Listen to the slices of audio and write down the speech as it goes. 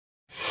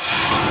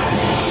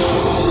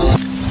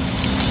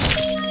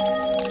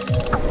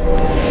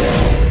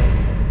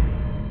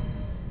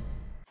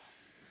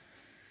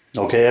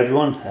Okay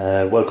everyone,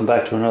 welcome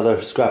back to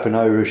another Scrapping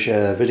Irish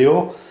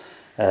video.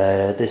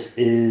 This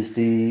is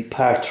the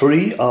part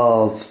 3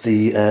 of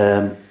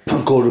the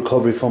gold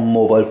recovery from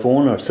mobile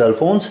phone or cell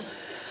phones,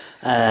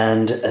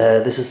 and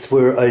this is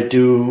where I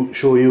do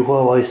show you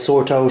how I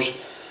sort out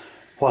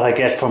what I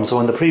get from. So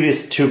in the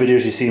previous 2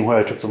 videos you've seen where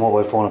I took the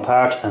mobile phone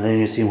apart, and then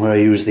you've seen where I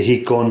use the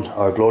heat gun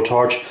or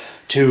blowtorch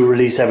to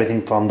release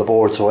everything from the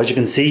board. So as you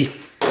can see,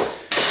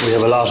 we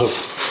have a lot of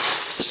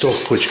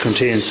stuff which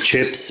contains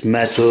chips,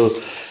 metal,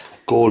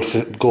 gold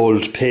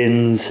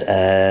pins,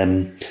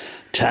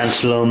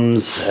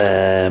 tantalums,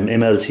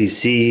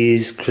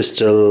 MLCCs,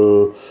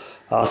 crystal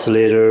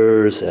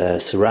oscillators,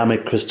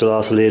 ceramic crystal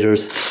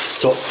oscillators.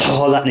 So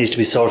all that needs to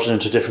be sorted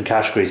into different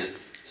categories,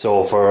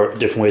 so for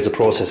different ways of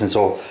processing,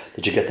 so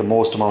that you get the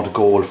most amount of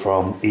gold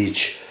from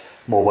each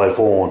mobile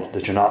phone,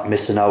 that you're not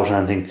missing out on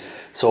anything.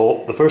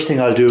 So the first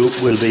thing I'll do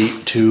will be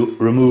to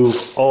remove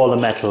all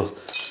the metal,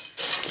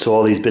 so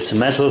all these bits of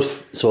metal,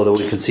 so that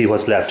we can see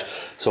what's left.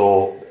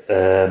 So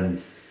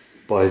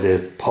by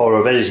the power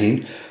of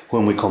editing,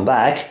 when we come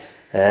back,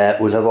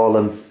 we'll have all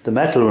the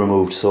metal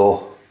removed.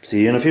 So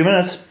see you in a few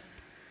minutes.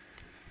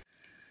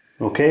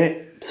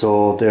 Okay,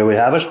 so there we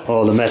have it.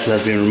 All the metal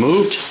has been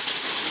removed,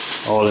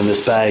 all in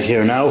this bag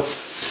here now.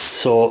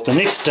 So the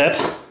next step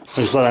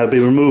is what I'll be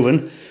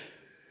removing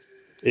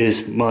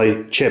is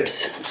my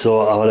chips.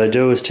 So what I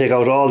do is take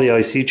out all the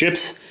IC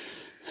chips.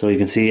 So you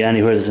can see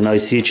anywhere there's an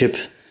IC chip,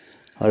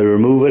 I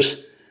remove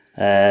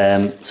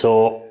it.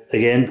 So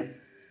again,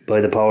 by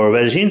the power of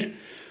editing,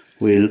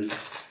 we'll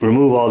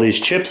remove all these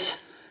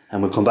chips,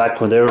 and we'll come back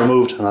when they're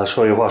removed, and I'll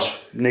show you what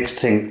next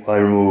thing I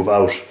remove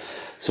out.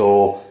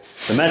 So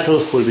the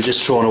metal will be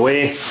just thrown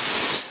away.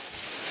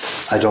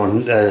 I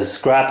don't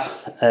scrap.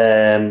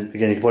 Again, you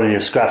can put in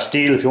your scrap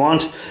steel if you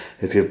want.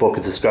 If you have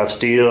buckets of scrap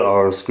steel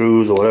or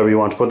screws or whatever you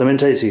want to put them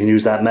into, so you can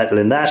use that metal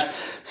in that.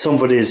 Some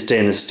of it is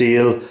stainless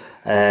steel,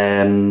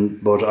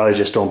 but I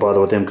just don't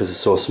bother with them because it's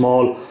so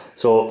small.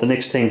 So the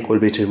next thing will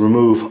be to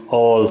remove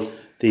all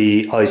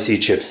the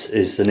IC chips,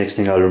 is the next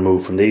thing I'll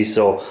remove from these.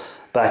 So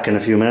back in a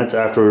few minutes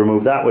after we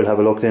remove that, we'll have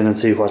a look then and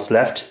see what's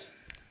left.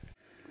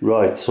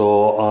 Right,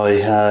 so I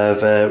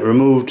have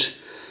removed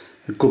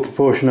a good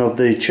proportion of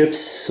the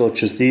chips,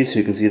 such as these. So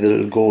you can see the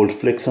little gold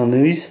flicks on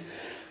these.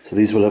 So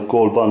these will have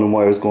gold bonding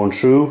wires going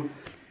through.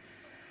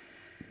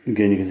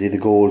 Again, you can see the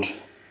gold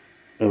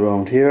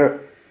around here,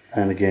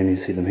 and again you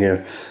see them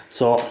here.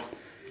 So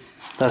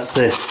that's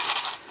the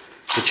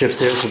chips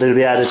there. So they'll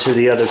be added to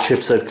the other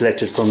chips I've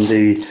collected from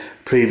the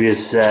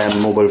previous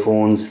mobile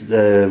phones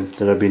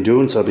that I've been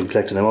doing. So I've been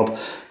collecting them up.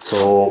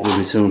 So we'll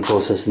be soon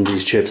processing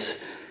these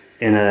chips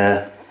in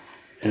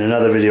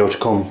another video to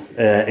come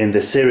in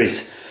this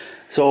series.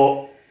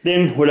 So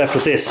then we're left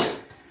with this,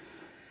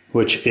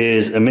 which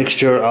is a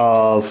mixture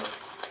of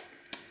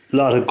a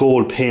lot of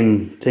gold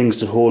pin things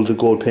to hold the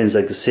gold pins,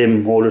 like the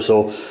SIM holder.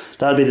 So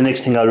that'll be the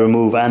next thing I'll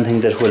remove,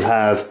 anything that will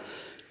have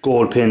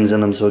gold pins in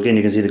them. So again,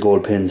 you can see the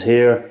gold pins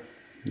here,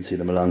 you can see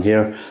them along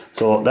here.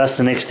 So that's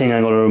the next thing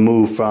I'm going to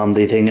remove from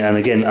the thing. And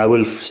again, I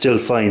will still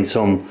find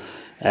some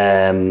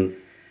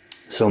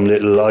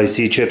little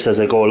IC chips as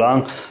I go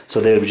along, so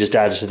they'll be just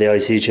added to the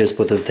IC chips.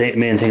 But the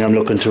main thing I'm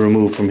looking to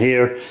remove from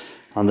here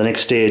on the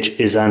next stage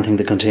is anything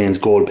that contains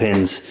gold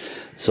pins.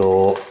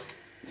 So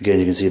again,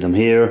 you can see them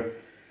here.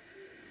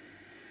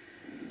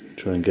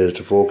 Try and get it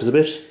to focus a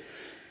bit,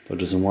 but it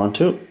doesn't want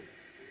to,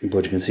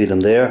 but you can see them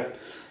there.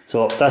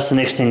 So that's the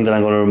next thing that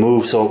I'm going to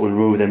remove. So we'll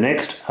remove them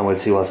next, and we'll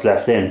see what's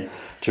left then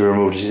to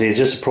remove. You see, it's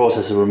just a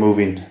process of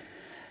removing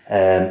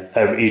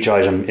each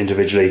item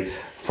individually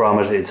from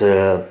it. It's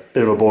a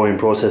bit of a boring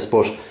process,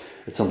 but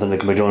it's something that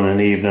can be done in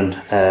an evening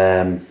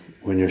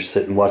when you're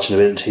sitting watching a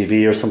bit of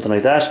TV or something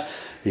like that.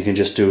 You can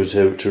just do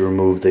to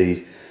remove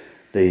the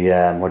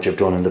what you've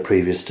done in the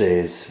previous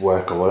day's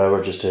work or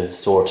whatever, just to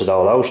sort it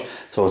all out.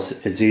 So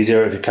it's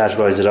easier if you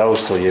categorize it out.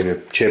 So you have your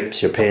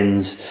chips, your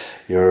pins,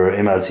 your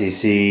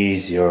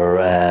MLCCs, your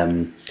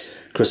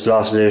crystal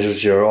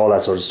oscillators, your all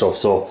that sort of stuff.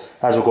 So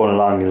as we're going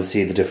along, you'll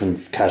see the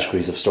different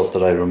categories of stuff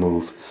that I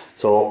remove.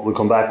 So we'll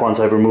come back once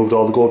I've removed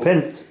all the gold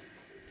pins.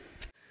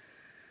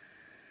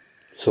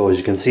 So as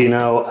you can see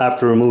now,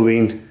 after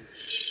removing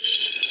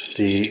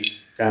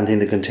anything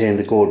that contained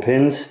the gold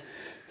pins,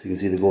 so you can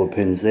see the gold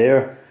pins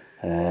there.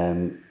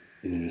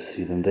 You can just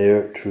see them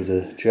there through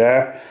the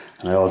jar.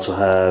 And I also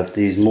have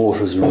these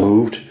motors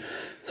removed.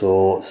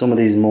 So some of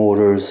these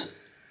motors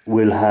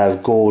will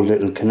have gold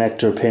little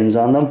connector pins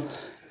on them.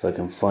 If I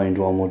can find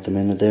one with them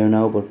in it there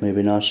now, but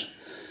maybe not.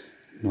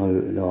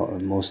 No,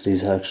 most of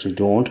these actually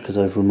don't, because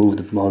I've removed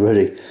them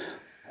already.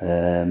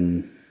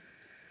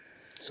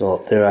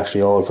 So they're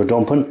actually all for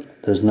dumping.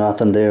 There's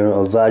nothing there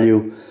of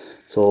value.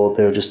 So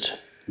they're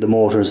just the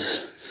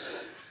motors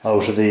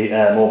out of the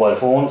mobile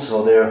phones.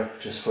 So they're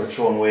just for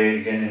throwing away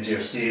again into your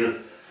steel.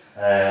 You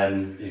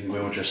can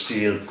go with your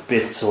steel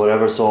bits or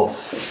whatever. So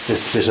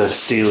this bit of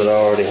steel that I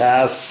already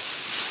have,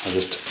 I'll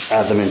just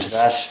add them into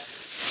that.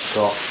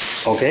 So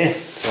okay,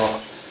 so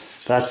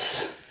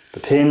that's the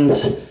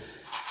pins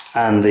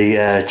and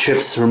the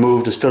chips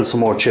removed. There's still some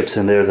more chips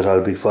in there that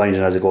I'll be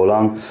finding as I go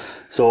along.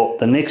 So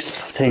the next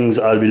things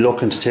I'll be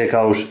looking to take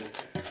out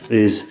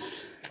is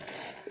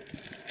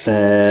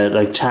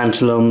like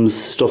tantalums,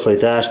 stuff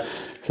like that.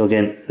 So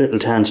again, little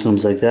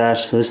tantalums like that.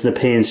 So this is the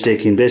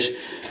painstaking bit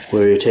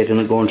where you're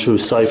going through,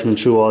 siphoning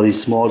through all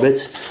these small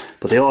bits,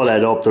 but they all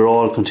add up. They're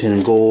all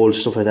containing gold,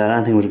 stuff like that.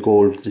 Anything with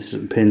gold, these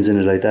little pins in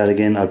it like that.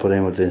 Again, I'll put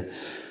in with the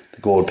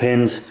gold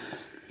pins.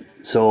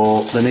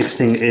 So the next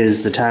thing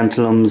is the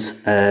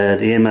tantalums,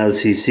 the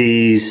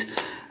MLCCs,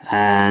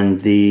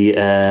 and the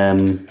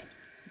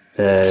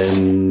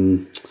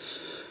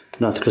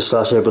not the crystal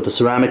oscillator, but the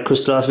ceramic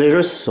crystal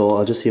oscillators. So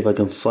I'll just see if I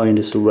can find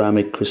a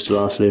ceramic crystal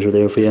oscillator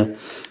there for you,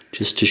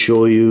 just to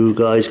show you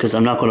guys, because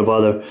I'm not going to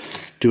bother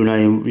doing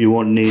any. You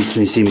won't need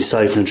to see me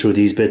siphoning through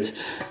these bits.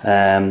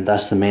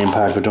 That's the main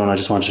part of it done. I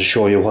just wanted to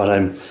show you what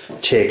I'm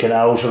taking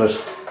out of it.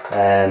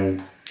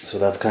 So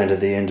that's kind of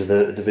the end of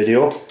the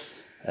video.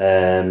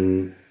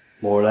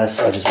 More or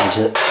less, I just want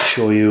to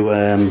show you.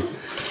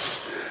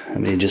 Let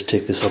me just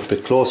take this up a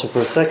bit closer for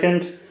a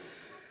second.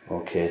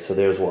 Okay, so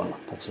there's one.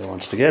 That's what I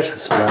wanted to get.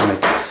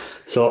 Ceramic.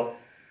 So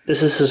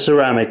this is a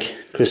ceramic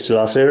crystal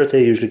oscillator.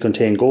 They usually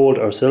contain gold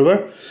or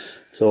silver.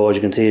 So as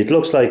you can see, it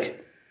looks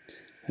like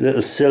a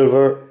little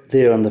silver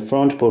there on the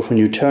front, but when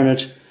you turn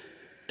it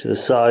to the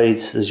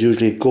sides, there's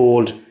usually a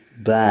gold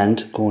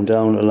band going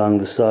down along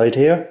the side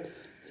here.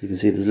 So you can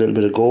see there's a little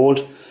bit of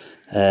gold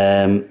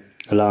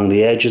along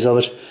the edges of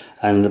it,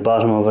 and the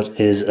bottom of it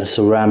is a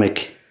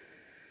ceramic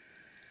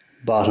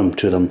bottom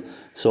to them.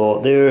 So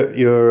they're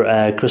your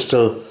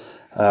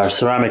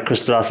ceramic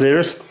crystal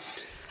oscillators.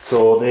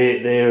 So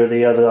they're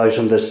the other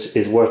item that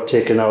is worth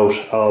taking out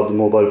of the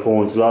mobile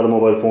phones. A lot of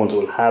mobile phones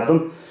will have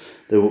them.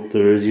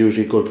 There is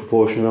usually a good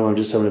proportion of them. I'm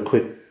just having a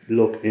quick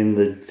look in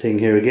the thing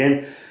here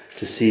again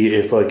to see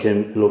if I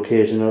can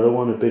locate another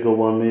one, a bigger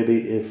one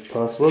maybe, if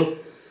possible.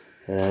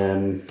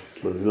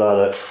 But there's a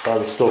lot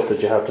of stuff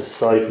that you have to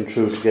siphon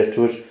through to get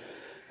to it.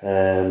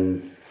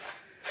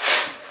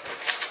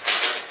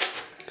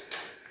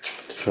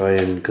 Try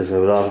and, because there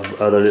are a lot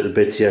of other little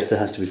bits yet that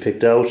has to be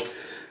picked out,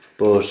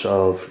 but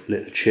of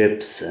little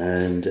chips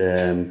and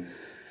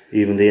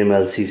even the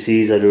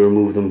MLCCs, I do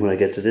remove them when I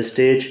get to this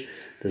stage.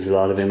 There's a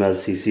lot of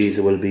MLCCs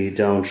that will be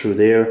down through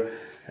there.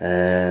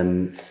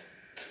 Again,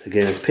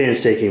 it's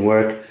painstaking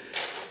work,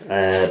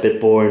 a bit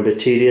boring, a bit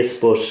tedious,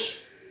 but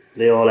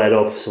they all add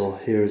up. So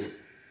here's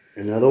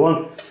another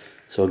one.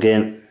 So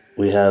again,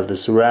 we have the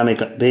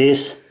ceramic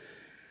base,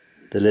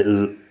 the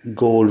little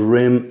gold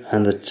rim,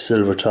 and the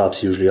silver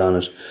tops usually on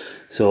it.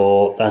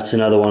 So that's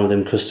another one of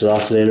them crystal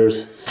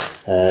oscillators,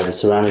 the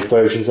ceramic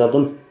versions of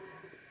them.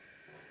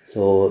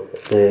 So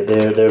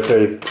they're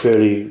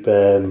fairly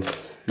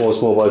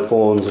most mobile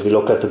phones, if you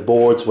look at the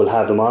boards, will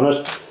have them on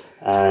it,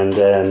 and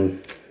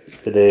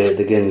they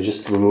again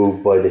just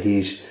removed by the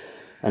heat,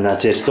 and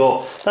that's it.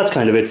 So that's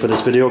kind of it for this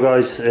video,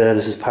 guys.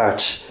 This is I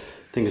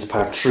think it's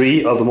part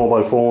 3 of the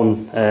mobile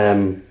phone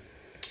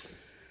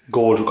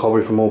gold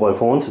recovery from mobile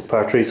phones. It's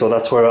part 3, so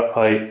that's where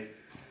I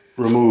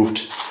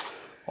removed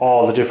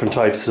all the different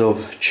types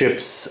of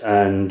chips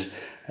and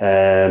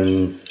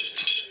pins,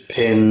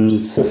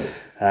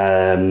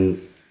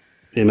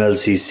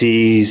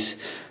 MLCCs,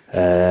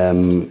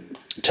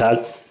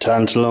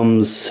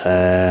 tantalums,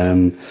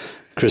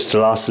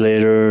 crystal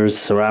oscillators,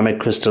 ceramic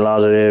crystal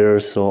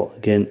oscillators. So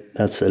again,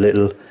 that's a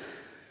little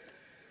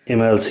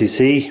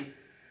MLCC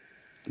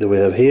that we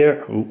have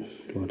here. Ooh,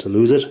 don't want to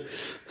lose it.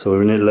 So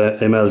we're in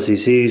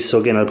MLCCs. So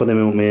again, I'll put them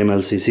in with my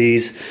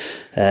MLCCs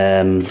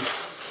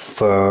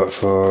for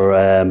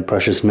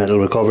precious metal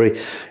recovery.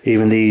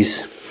 Even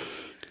these,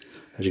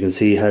 as you can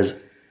see,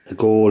 has a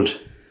gold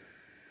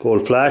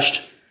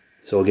flashed.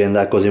 So again,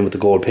 that goes in with the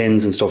gold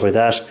pins and stuff like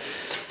that.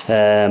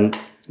 So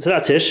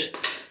that's it.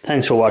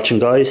 Thanks for watching,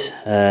 guys.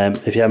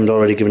 If you haven't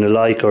already given a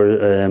like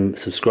or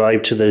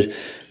subscribed to the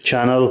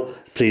channel,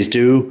 please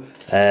do.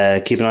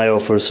 Keep an eye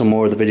out for some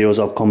more of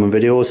the upcoming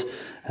videos,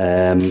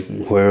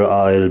 where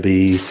I'll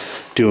be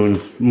doing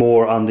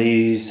more on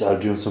these. I'll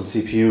be doing some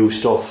CPU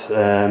stuff,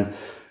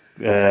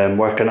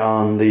 working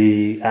on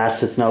the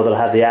assets now that I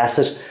have the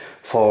asset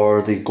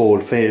for the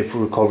gold, for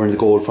recovering the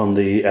gold from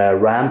the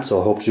RAM. So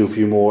I hope to do a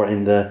few more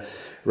in the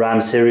RAM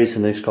series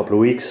in the next couple of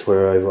weeks,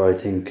 where I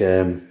think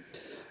I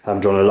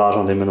haven't done a lot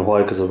on them in a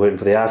while because I was waiting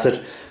for the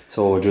asset.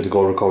 So we'll do the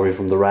gold recovery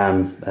from the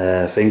RAM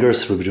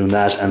fingers. We'll be doing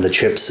that, and the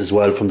chips as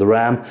well from the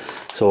RAM.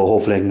 So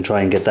hopefully I can try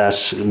and get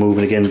that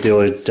moving again. The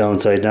only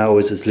downside now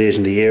is it's late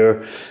in the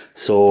year,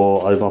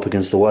 so I'm up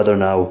against the weather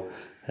now,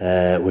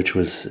 which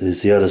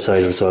is the other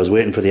side of it. So I was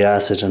waiting for the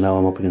asset, and now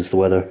I'm up against the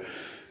weather.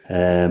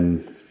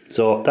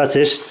 So that's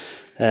it.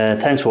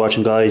 Thanks for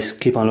watching, guys.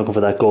 Keep on looking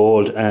for that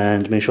gold,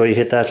 and make sure you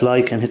hit that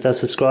like and hit that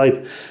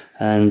subscribe.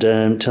 And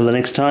until the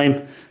next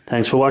time,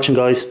 thanks for watching,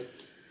 guys.